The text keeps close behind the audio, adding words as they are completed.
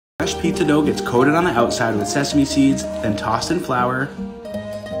Fresh pizza dough gets coated on the outside with sesame seeds, then tossed in flour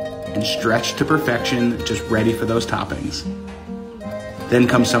and stretched to perfection, just ready for those toppings. Then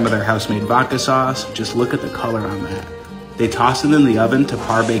comes some of their house-made vodka sauce. Just look at the color on that. They toss it in the oven to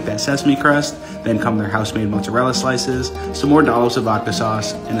par bake that sesame crust, then come their house-made mozzarella slices, some more dollops of vodka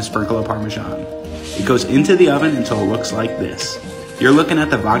sauce, and a sprinkle of Parmesan. It goes into the oven until it looks like this. You're looking at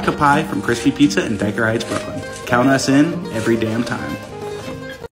the vodka pie from Crispy Pizza in Dyker Heights, Brooklyn. Count us in every damn time.